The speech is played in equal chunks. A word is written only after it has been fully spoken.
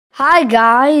Hi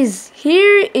guys,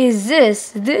 here is this.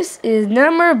 This is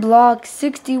Numberblocks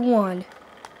 61.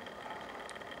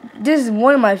 This is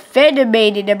one of my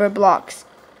Fanmade Numberblocks.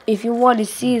 If you want to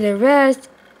see the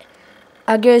rest,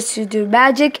 I guess you do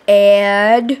magic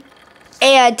and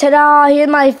ta-da! Here's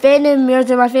my Fanmade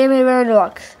mirrors and my Fanmade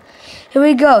Numberblocks. Here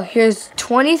we go. Here's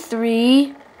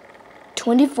 23,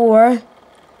 24,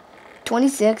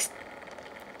 26,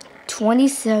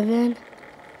 27,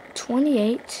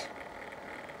 28.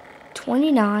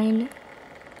 29,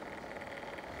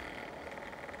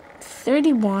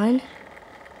 31,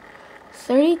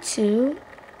 32,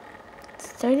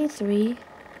 33,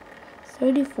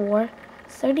 34,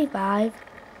 35.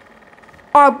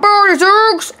 I'm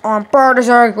Bird-a-Zergs! I'm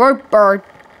Bird-a-Zergs! Right, bird.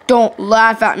 Don't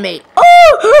laugh at me. Oh!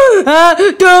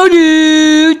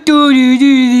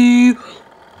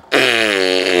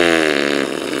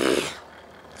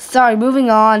 Sorry,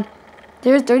 moving on.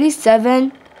 There's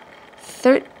 37,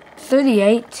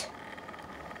 38.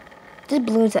 This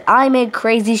balloon said I made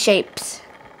crazy shapes.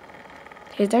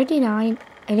 Here's 39,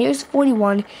 and here's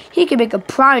 41. He can make a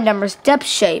prime number step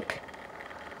shape,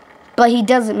 but he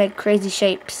doesn't make crazy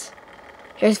shapes.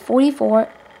 Here's 44,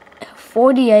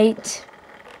 48,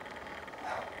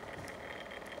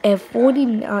 and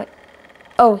 49.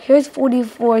 Oh, here's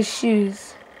 44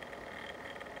 shoes.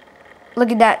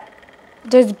 Look at that.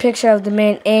 There's a picture of the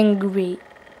man angry.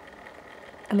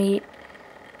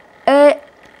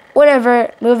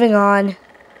 Whatever, moving on.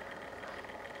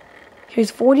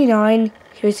 Here's 49,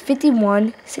 here's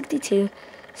 51, 62,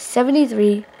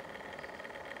 73.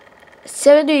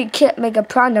 73 can't make a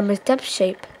prime number step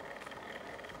shape.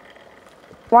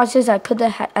 Watch this, I put the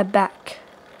hat back.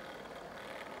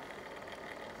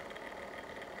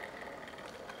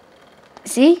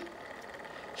 See?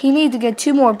 He needs to get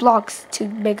 2 more blocks to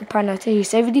make a prime number. Here's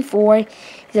 74,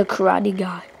 he's a karate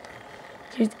guy.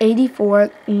 Here's 84,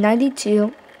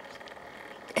 92,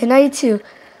 and 92.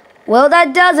 Well,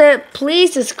 that does it.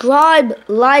 Please subscribe,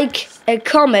 like, and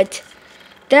comment.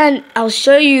 Then I'll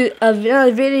show you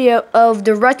another video of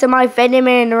the rest of my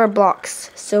Fanmade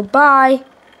Numberblocks. So bye.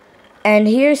 And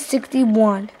here's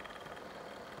 61.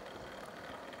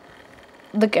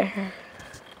 Look at her.